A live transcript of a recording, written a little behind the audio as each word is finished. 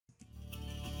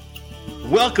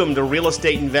Welcome to Real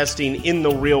Estate Investing in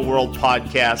the Real World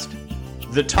podcast.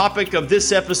 The topic of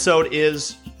this episode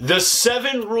is the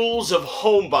 7 rules of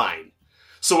home buying.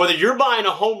 So whether you're buying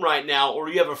a home right now or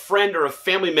you have a friend or a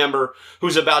family member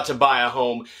who's about to buy a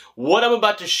home, what I'm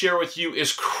about to share with you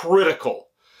is critical.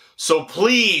 So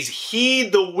please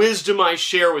heed the wisdom I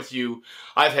share with you.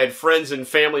 I've had friends and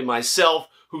family myself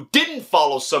who didn't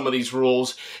follow some of these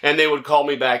rules, and they would call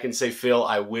me back and say, Phil,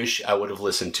 I wish I would have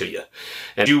listened to you.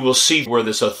 And you will see where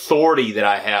this authority that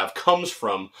I have comes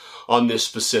from on this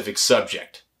specific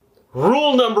subject.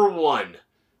 Rule number 1,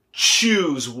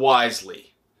 choose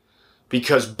wisely.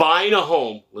 Because buying a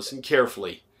home, listen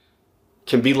carefully,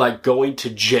 can be like going to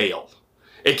jail.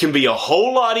 It can be a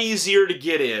whole lot easier to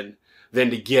get in than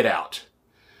to get out.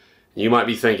 You might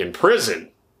be thinking,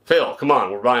 prison? Phil, come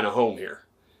on, we're buying a home here.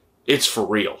 It's for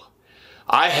real.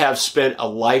 I have spent a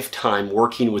lifetime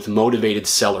working with motivated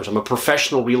sellers. I'm a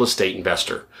professional real estate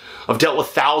investor. I've dealt with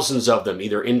thousands of them,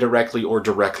 either indirectly or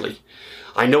directly.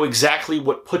 I know exactly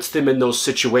what puts them in those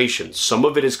situations. Some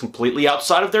of it is completely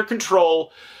outside of their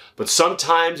control, but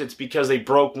sometimes it's because they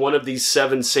broke one of these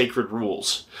 7 sacred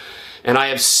rules. And I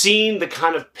have seen the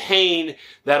kind of pain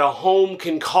that a home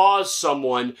can cause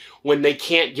someone when they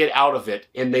can't get out of it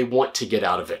and they want to get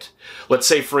out of it. Let's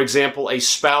say, for example, a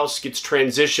spouse gets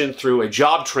transitioned through a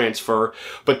job transfer,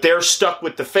 but they're stuck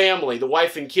with the family. The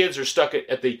wife and kids are stuck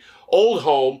at the old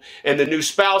home, and the new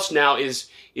spouse now is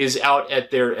out at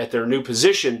their new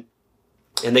position,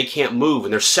 and they can't move,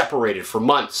 and they're separated for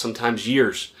months, sometimes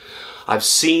years. I've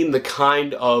seen the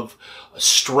kind of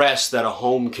stress that a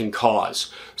home can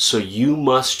cause. So you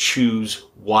must choose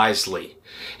wisely.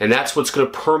 And that's what's going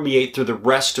to permeate through the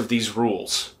rest of these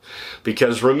rules.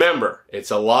 Because remember,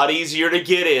 it's a lot easier to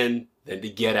get in than to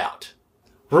get out.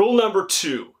 Rule number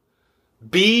 2,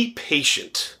 be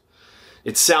patient.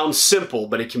 It sounds simple,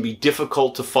 but it can be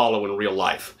difficult to follow in real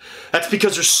life. That's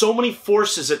because there's so many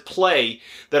forces at play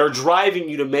that are driving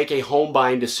you to make a home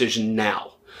buying decision now.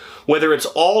 Whether it's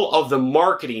all of the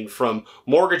marketing from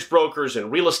mortgage brokers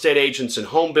and real estate agents and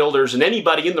home builders and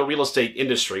anybody in the real estate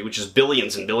industry, which is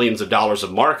billions and billions of dollars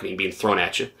of marketing being thrown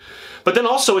at you. But then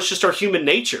also it's just our human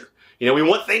nature. We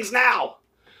want things now.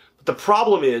 But the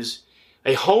problem is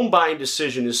a home buying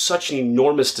decision is such an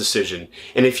enormous decision.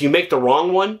 And if you make the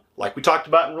wrong one, like we talked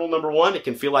about in rule number 1, it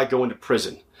can feel like going to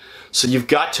prison. So you've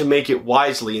got to make it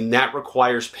wisely, and that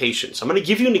requires patience. I'm going to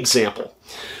give you an example.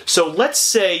 So let's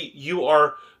say you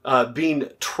are being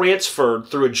transferred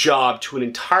through a job to an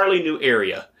entirely new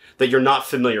area that you're not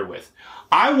familiar with.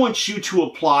 I want you to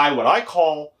apply what I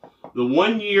call the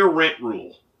 1-year rent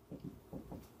rule.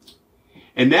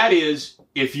 And that is,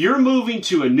 if you're moving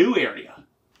to a new area,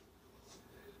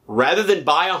 rather than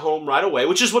buy a home right away,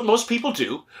 which is what most people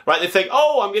do, right? They think,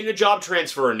 oh, I'm getting a job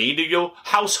transfer. I need to go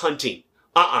house hunting.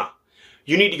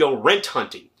 You need to go rent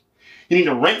hunting. You need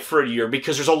to rent for a year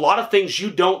because there's a lot of things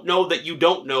you don't know that you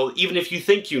don't know, even if you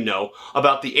think you know,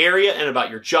 about the area and about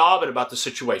your job and about the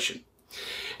situation.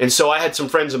 And so I had some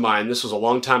friends of mine, this was a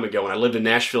long time ago when I lived in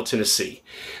Nashville, Tennessee,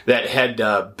 that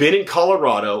had been in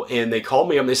Colorado, and they called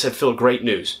me up and they said, Phil, great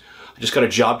news. I just got a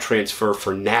job transfer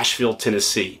for Nashville,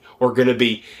 Tennessee. We're going to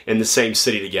be in the same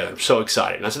city together. I'm so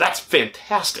excited. And I said, that's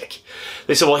fantastic.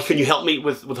 They said, well, can you help me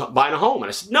with buying a home? And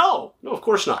I said, no, of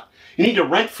course not. You need to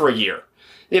rent for a year.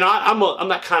 I'm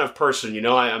that kind of person,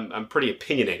 I'm pretty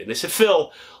opinionated. And they said,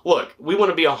 Phil, look, we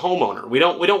want to be a homeowner. We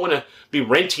don't want to be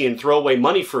renting and throw away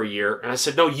money for a year. And I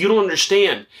said, no, you don't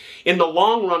understand. In the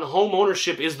long run, home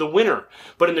ownership is the winner.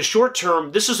 But in the short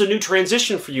term, this is a new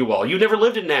transition for you all. You've never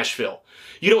lived in Nashville.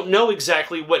 You don't know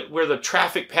exactly where the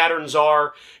traffic patterns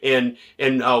are and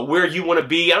where you want to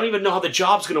be. I don't even know how the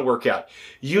job's going to work out.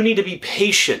 You need to be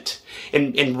patient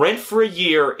and rent for a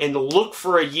year and look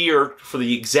for a year for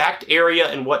the exact area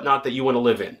and whatnot that you want to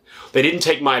live in. They didn't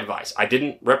take my advice. I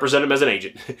didn't represent them as an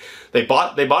agent. They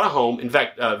bought a home, in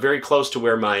fact, very close to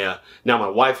where my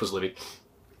wife was living.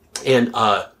 And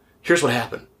here's what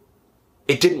happened.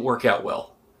 It didn't work out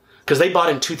well because they bought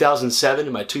in 2007,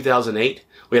 and by 2008,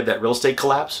 we had that real estate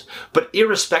collapse. But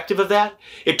irrespective of that,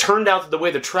 it turned out that the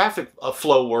way the traffic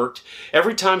flow worked,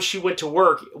 every time she went to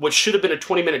work, what should have been a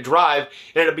 20-minute drive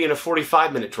ended up being a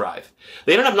 45-minute drive.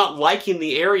 They ended up not liking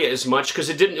the area as much because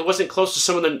it wasn't close to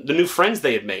some of the new friends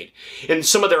they had made. And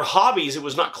some of their hobbies, it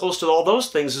was not close to all those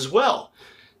things as well.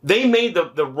 They made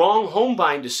the wrong home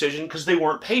buying decision because they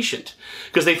weren't patient.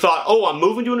 Because they thought, oh, I'm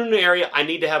moving to a new area, I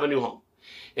need to have a new home.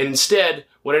 And instead,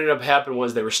 what ended up happening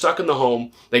was they were stuck in the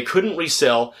home, they couldn't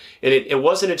resell, and it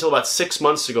wasn't until about 6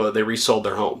 months ago that they resold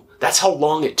their home. That's how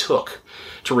long it took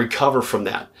to recover from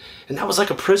that. And that was like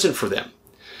a prison for them.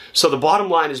 So the bottom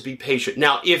line is be patient.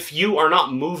 Now, if you are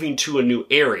not moving to a new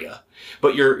area,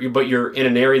 but you're in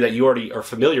an area that you already are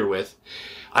familiar with,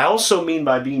 I also mean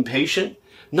by being patient,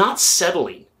 not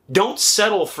settling. Don't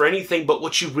settle for anything but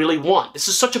what you really want. This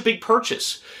is such a big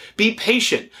purchase. Be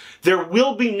patient. There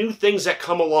will be new things that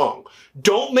come along.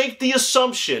 Don't make the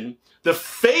assumption, the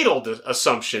fatal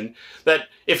assumption, that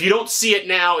if you don't see it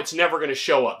now, it's never going to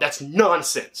show up. That's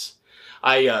nonsense.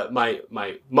 My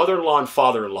mother-in-law and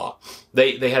father-in-law,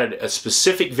 they had a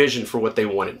specific vision for what they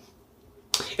wanted.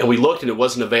 And we looked and it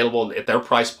wasn't available at their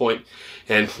price point.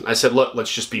 And I said, look,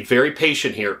 let's just be very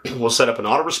patient here. We'll set up an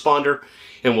autoresponder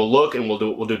and we'll look and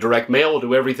we'll do direct mail. We'll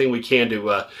do everything we can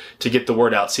to get the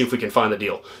word out, see if we can find the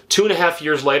deal. 2.5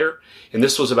 years later, and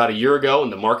this was about a year ago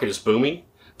and the market is booming,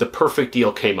 the perfect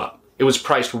deal came up. It was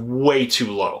priced way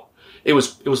too low. It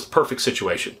was the perfect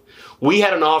situation. We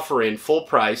had an offer in full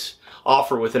price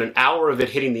offer within an hour of it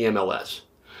hitting the MLS.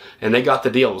 And they got the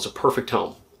deal. It was a perfect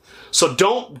home. So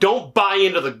don't buy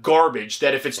into the garbage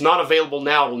that if it's not available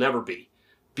now, it'll never be.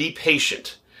 Be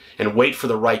patient and wait for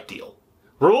the right deal.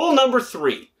 Rule number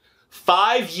 3,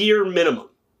 5-year minimum.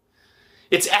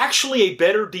 It's actually a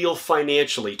better deal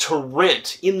financially to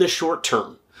rent in the short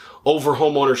term over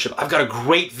home ownership. I've got a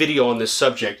great video on this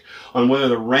subject on whether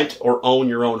to rent or own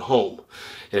your own home.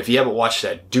 And if you haven't watched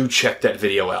that, do check that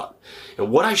video out. And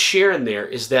what I share in there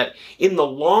is that in the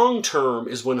long term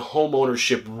is when home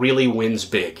ownership really wins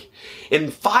big.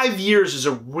 And 5 years is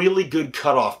a really good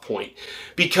cutoff point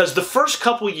because the first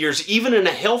couple of years, even in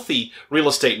a healthy real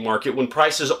estate market, when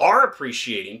prices are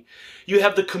appreciating, you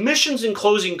have the commissions and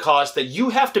closing costs that you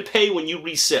have to pay when you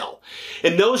resell.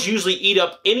 And those usually eat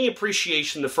up any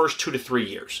appreciation the first 2 to 3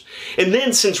 years. And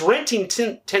then since renting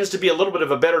tends to be a little bit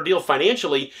of a better deal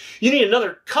financially, you need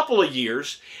another couple of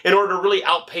years in order to really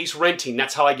outpace renting.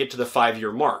 That's how I get to the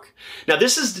 5-year mark. Now,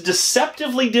 this is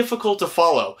deceptively difficult to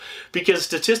follow because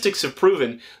statistics have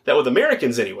proven that with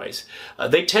Americans anyways,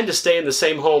 they tend to stay in the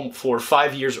same home for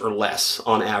 5 years or less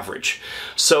on average.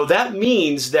 So that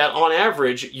means that on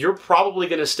average, you're probably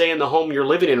going to stay in the home you're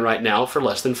living in right now for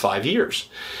less than 5 years.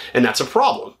 And that's a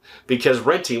problem because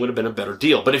renting would have been a better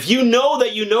deal. But if you know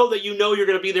that you're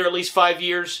going to be there at least 5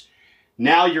 years,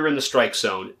 now you're in the strike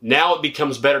zone. Now it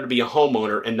becomes better to be a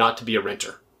homeowner and not to be a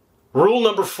renter. Rule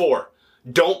number 4,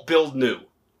 don't build new.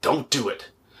 Don't do it.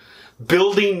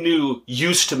 Building new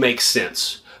used to make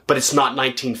sense, but it's not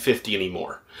 1950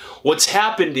 anymore. What's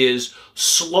happened is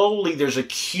slowly there's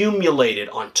accumulated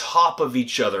on top of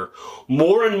each other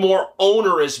more and more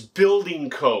onerous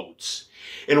building codes.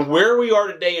 And where we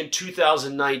are today in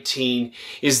 2019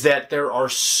 is that there are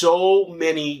so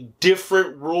many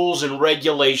different rules and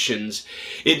regulations.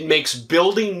 It makes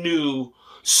building new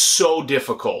so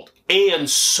difficult and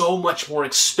so much more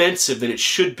expensive than it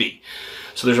should be.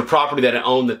 So there's a property that I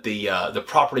own that the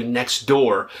property next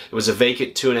door, it was a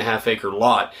vacant 2.5 acre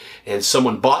lot, and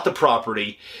someone bought the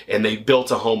property and they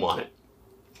built a home on it.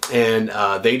 And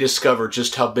they discovered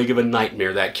just how big of a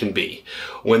nightmare that can be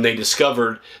when they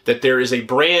discovered that there is a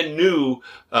brand new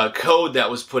code that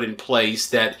was put in place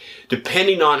that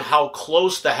depending on how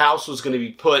close the house was going to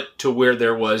be put to where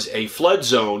there was a flood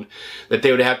zone, that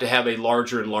they would have to have a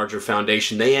larger and larger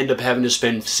foundation. They end up having to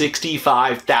spend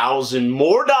 $65,000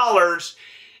 more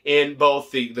in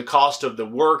both the cost of the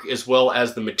work as well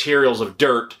as the materials of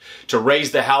dirt to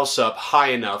raise the house up high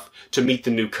enough to meet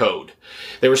the new code.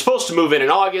 They were supposed to move in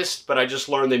August, but I just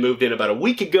learned they moved in about a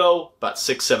week ago, about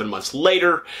 6-7 months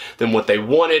later than what they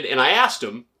wanted. And I asked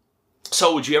them,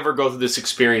 so would you ever go through this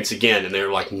experience again? And they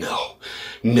were like, no,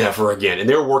 never again. And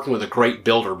they were working with a great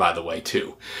builder, by the way,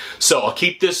 too. So I'll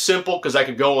keep this simple because I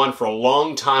could go on for a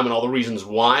long time and all the reasons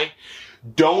why.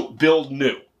 Don't build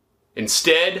new.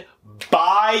 Instead,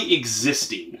 buy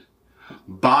existing.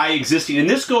 Buy existing. And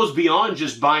this goes beyond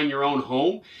just buying your own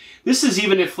home. This is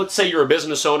even if, let's say you're a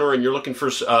business owner and you're looking for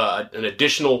an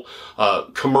additional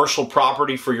commercial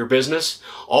property for your business,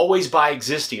 always buy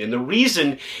existing. And the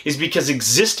reason is because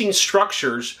existing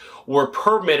structures were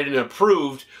permitted and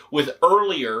approved with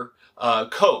earlier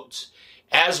codes.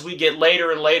 As we get later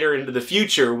and later into the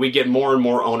future, we get more and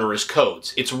more onerous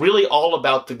codes. It's really all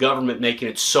about the government making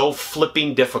it so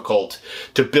flipping difficult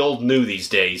to build new these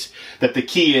days that the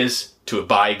key is to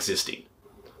buy existing.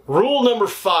 Rule number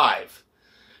 5.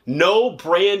 No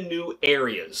brand new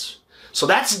areas. So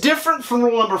that's different from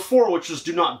rule number 4, which is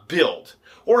do not build.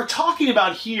 What we're talking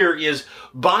about here is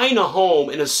buying a home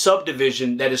in a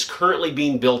subdivision that is currently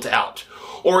being built out.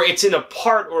 Or it's in a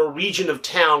part or a region of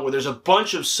town where there's a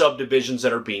bunch of subdivisions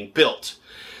that are being built.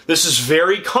 This is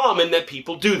very common that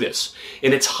people do this,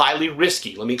 and it's highly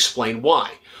risky. Let me explain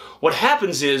why. What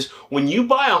happens is when you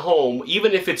buy a home,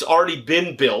 even if it's already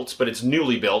been built, but it's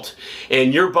newly built,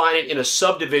 and you're buying it in a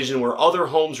subdivision where other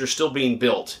homes are still being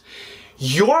built,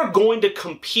 you're going to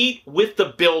compete with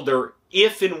the builder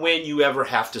if and when you ever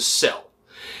have to sell.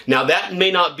 Now, that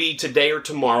may not be today or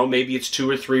tomorrow. Maybe it's 2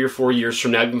 or 3 or 4 years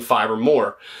from now, even 5 or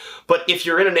more. But if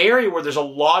you're in an area where there's a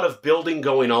lot of building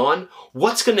going on,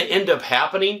 what's going to end up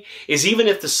happening is even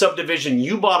if the subdivision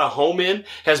you bought a home in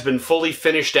has been fully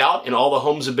finished out and all the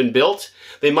homes have been built,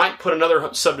 they might put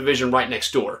another subdivision right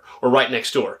next door or right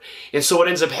next door. And so what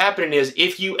ends up happening is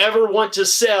if you ever want to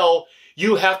sell,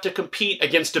 you have to compete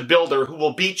against a builder who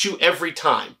will beat you every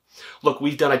time. Look,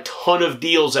 we've done a ton of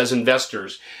deals as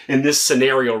investors in this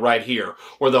scenario right here,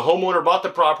 where the homeowner bought the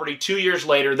property 2 years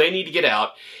later, they need to get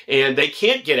out, and they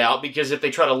can't get out because if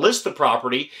they try to list the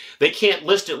property, they can't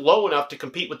list it low enough to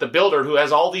compete with the builder who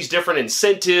has all these different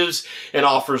incentives and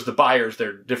offers the buyers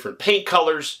their different paint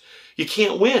colors. You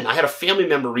can't win. I had a family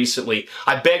member recently.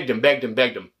 I begged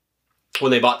him when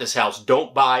they bought this house,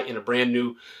 don't buy in a brand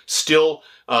new, still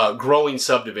growing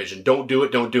subdivision. Don't do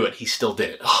it. He still did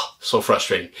it. Oh, so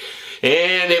frustrating.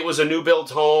 And it was a new built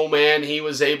home, and he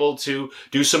was able to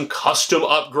do some custom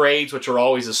upgrades, which are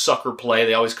always a sucker play.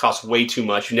 They always cost way too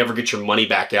much. You never get your money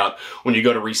back out when you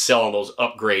go to resell on those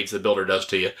upgrades the builder does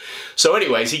to you. So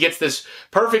anyways, he gets this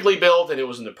perfectly built, and it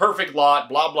was in the perfect lot,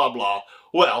 blah, blah, blah.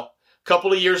 Well, a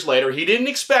couple of years later, he didn't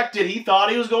expect it. He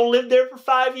thought he was going to live there for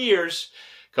 5 years.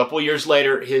 A couple of years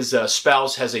later, his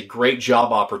spouse has a great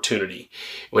job opportunity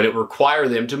when it requires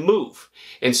them to move.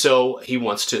 And so he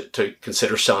wants to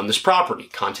consider selling this property.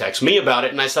 Contacts me about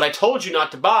it, and I said, I told you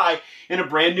not to buy in a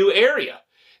brand new area.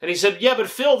 And he said, yeah, but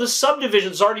Phil, this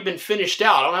subdivision's already been finished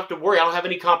out. I don't have to worry. I don't have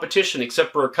any competition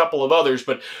except for a couple of others,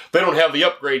 but they don't have the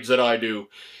upgrades that I do.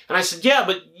 And I said, yeah,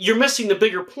 but you're missing the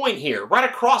bigger point here. Right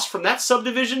across from that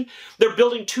subdivision, they're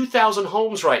building 2,000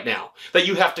 homes right now that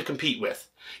you have to compete with.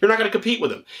 You're not going to compete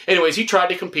with him. Anyways, he tried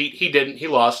to compete. He didn't. He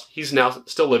lost. He's now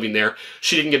still living there.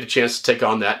 She didn't get a chance to take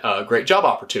on that great job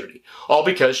opportunity. All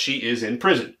because she is in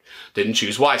prison. Didn't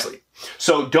choose wisely.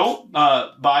 So don't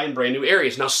buy in brand new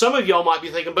areas. Now, some of y'all might be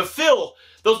thinking, but Phil,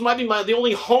 those might be the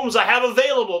only homes I have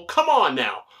available. Come on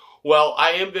now. Well,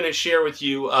 I am going to share with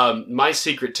you my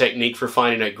secret technique for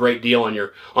finding a great deal on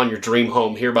your dream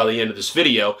home here by the end of this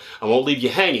video. I won't leave you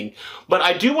hanging. But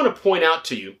I do want to point out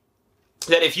to you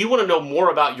that if you want to know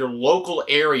more about your local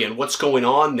area and what's going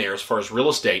on there as far as real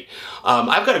estate,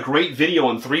 I've got a great video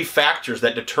on 3 factors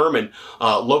that determine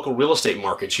local real estate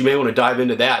markets. You may want to dive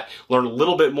into that, learn a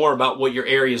little bit more about what your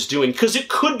area is doing, because it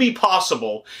could be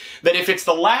possible that if it's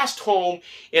the last home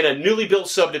in a newly built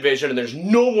subdivision and there's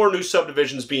no more new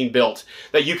subdivisions being built,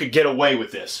 that you could get away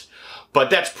with this. But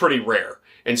that's pretty rare.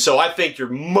 And so I think you're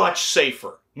much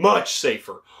safer,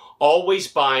 always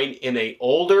buying in an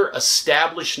older,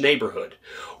 established neighborhood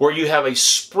where you have a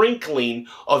sprinkling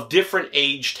of different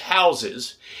aged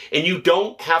houses and you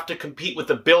don't have to compete with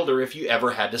the builder if you ever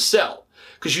had to sell.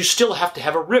 Because you still have to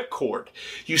have a ripcord.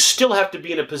 You still have to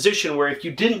be in a position where if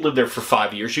you didn't live there for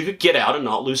 5 years, you could get out and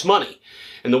not lose money.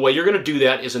 And the way you're going to do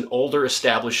that is an older,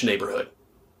 established neighborhood.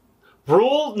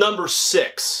 Rule number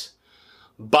 6,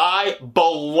 buy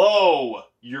below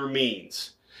your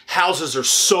means. Houses are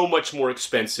so much more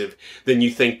expensive than you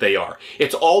think they are.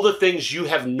 It's all the things you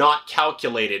have not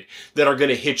calculated that are going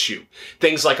to hit you.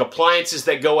 Things like appliances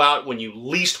that go out when you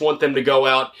least want them to go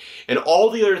out, and all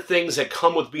the other things that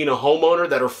come with being a homeowner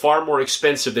that are far more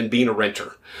expensive than being a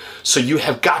renter. So you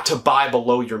have got to buy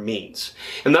below your means.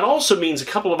 And that also means a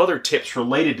couple of other tips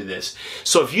related to this.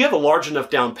 So if you have a large enough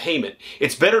down payment,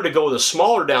 it's better to go with a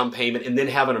smaller down payment and then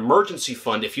have an emergency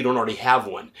fund if you don't already have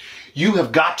one. You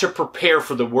have got to prepare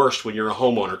for the worst when you're a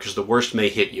homeowner because the worst may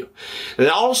hit you. And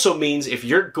that also means if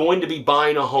you're going to be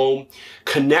buying a home,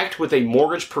 connect with a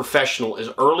mortgage professional as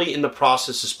early in the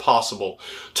process as possible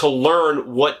to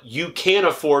learn what you can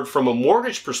afford from a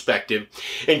mortgage perspective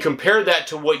and compare that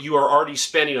to what you are already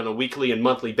spending on a weekly and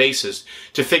monthly basis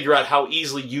to figure out how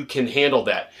easily you can handle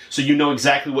that so you know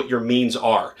exactly what your means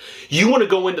are. You want to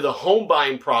go into the home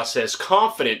buying process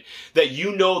confident that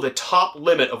you know the top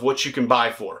limit of what you can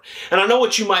buy for. And I know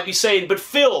what you might be saying, but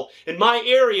Phil, in my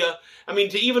area, I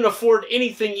mean, to even afford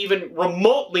anything even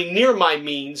remotely near my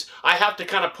means, I have to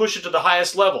kind of push it to the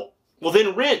highest level. Well,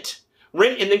 then rent.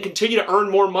 Rent and then continue to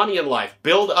earn more money in life.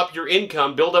 Build up your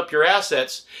income, build up your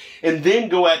assets, and then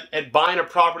go at buying a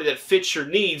property that fits your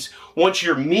needs once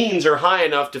your means are high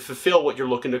enough to fulfill what you're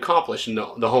looking to accomplish in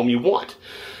the home you want.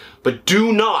 But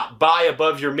do not buy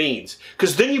above your means,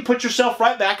 because then you put yourself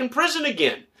right back in prison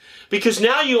again. Because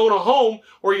now you own a home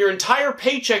where your entire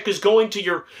paycheck is going to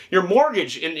your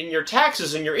mortgage and your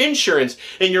taxes and your insurance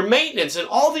and your maintenance and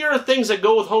all the other things that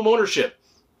go with home ownership.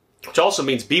 Which also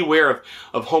means beware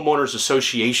of homeowners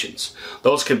associations.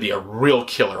 Those can be a real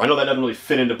killer. I know that doesn't really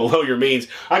fit into below your means.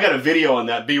 I got a video on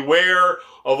that. Beware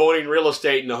of owning real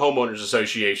estate in the homeowners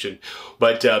association.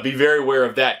 But be very aware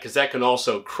of that, because that can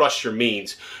also crush your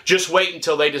means. Just wait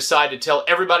until they decide to tell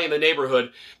everybody in the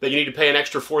neighborhood that you need to pay an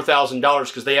extra $4,000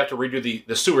 because they have to redo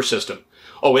the sewer system.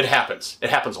 Oh, it happens. It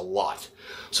happens a lot.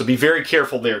 So be very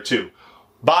careful there too.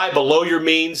 Buy below your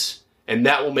means, and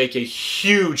that will make a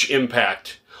huge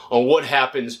impact on what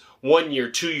happens 1 year,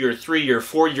 2 year, 3 year,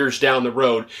 4 years down the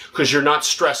road, because you're not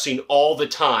stressing all the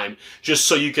time just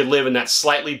so you can live in that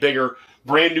slightly bigger,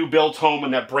 brand new built home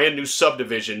in that brand new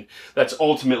subdivision. That's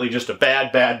ultimately just a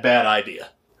bad idea.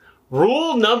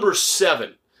 Rule number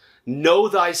 7, know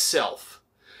thyself.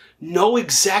 Know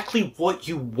exactly what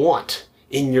you want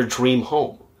in your dream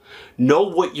home. Know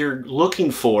what you're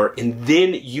looking for, and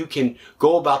then you can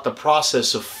go about the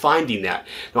process of finding that.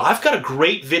 Now, I've got a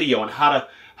great video on how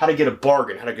to get a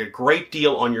bargain, how to get a great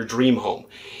deal on your dream home.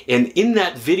 And in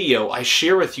that video, I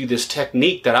share with you this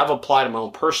technique that I've applied in my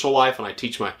own personal life and I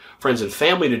teach my friends and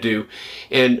family to do.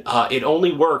 And it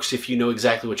only works if you know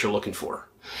exactly what you're looking for.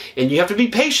 And you have to be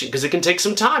patient, because it can take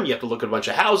some time. You have to look at a bunch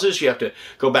of houses. You have to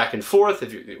go back and forth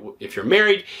if you're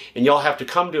married, and y'all have to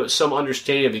come to some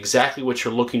understanding of exactly what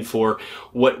you're looking for,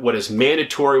 what is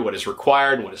mandatory, what is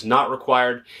required, and what is not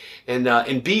required,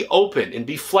 and be open and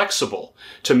be flexible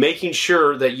to making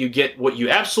sure that you get what you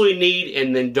absolutely need,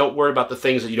 and then don't worry about the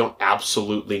things that you don't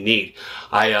absolutely need.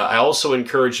 I also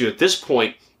encourage you at this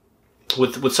point,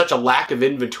 with such a lack of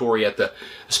inventory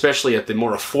especially at the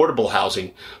more affordable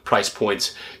housing price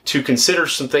points, to consider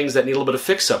some things that need a little bit of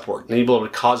fix-up work, need a little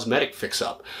bit of cosmetic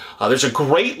fix-up. There's a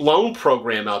great loan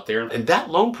program out there, and that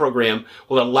loan program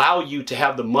will allow you to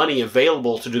have the money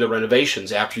available to do the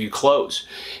renovations after you close.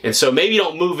 And so maybe you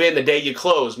don't move in the day you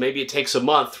close. Maybe it takes a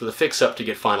month for the fix-up to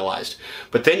get finalized.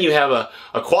 But then you have a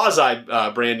quasi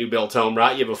brand new built home,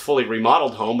 right? You have a fully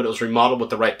remodeled home, but it was remodeled with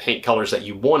the right paint colors that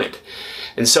you wanted.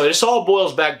 And so this all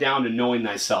boils back down to knowing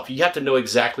thyself. You have to know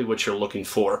exactly what you're looking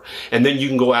for, and then you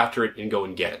can go after it and go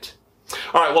and get it.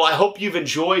 All right, well, I hope you've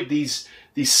enjoyed these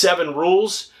 7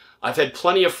 rules. I've had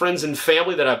plenty of friends and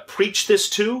family that I've preached this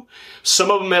to. Some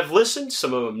of them have listened,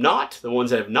 some of them not. The ones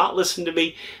that have not listened to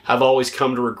me have always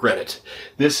come to regret it.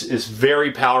 This is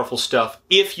very powerful stuff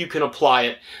if you can apply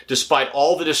it, despite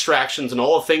all the distractions and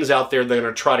all the things out there that are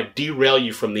going to try to derail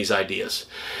you from these ideas.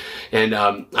 And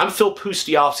I'm Phil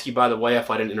Pustiovsky, by the way,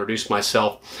 if I didn't introduce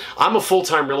myself. I'm a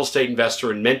full-time real estate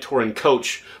investor and mentor and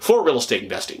coach for real estate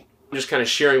investing. I'm just kind of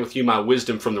sharing with you my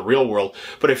wisdom from the real world.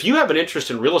 But if you have an interest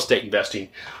in real estate investing,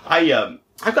 I've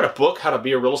got a book, How to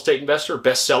Be a Real Estate Investor,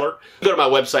 bestseller. Go to my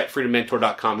website,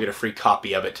 freedommentor.com, get a free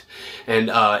copy of it. And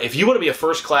if you want to be a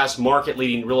first-class,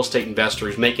 market-leading real estate investor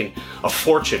who's making a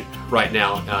fortune right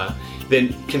now,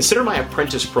 then consider my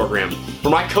apprentice program. For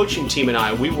my coaching team and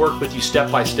I, we work with you step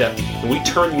by step, and we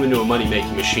turn you into a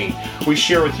money-making machine. We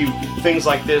share with you things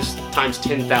like this times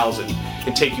 10,000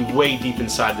 and take you way deep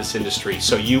inside this industry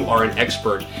so you are an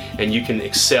expert and you can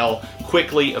excel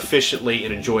quickly, efficiently,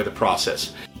 and enjoy the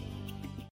process.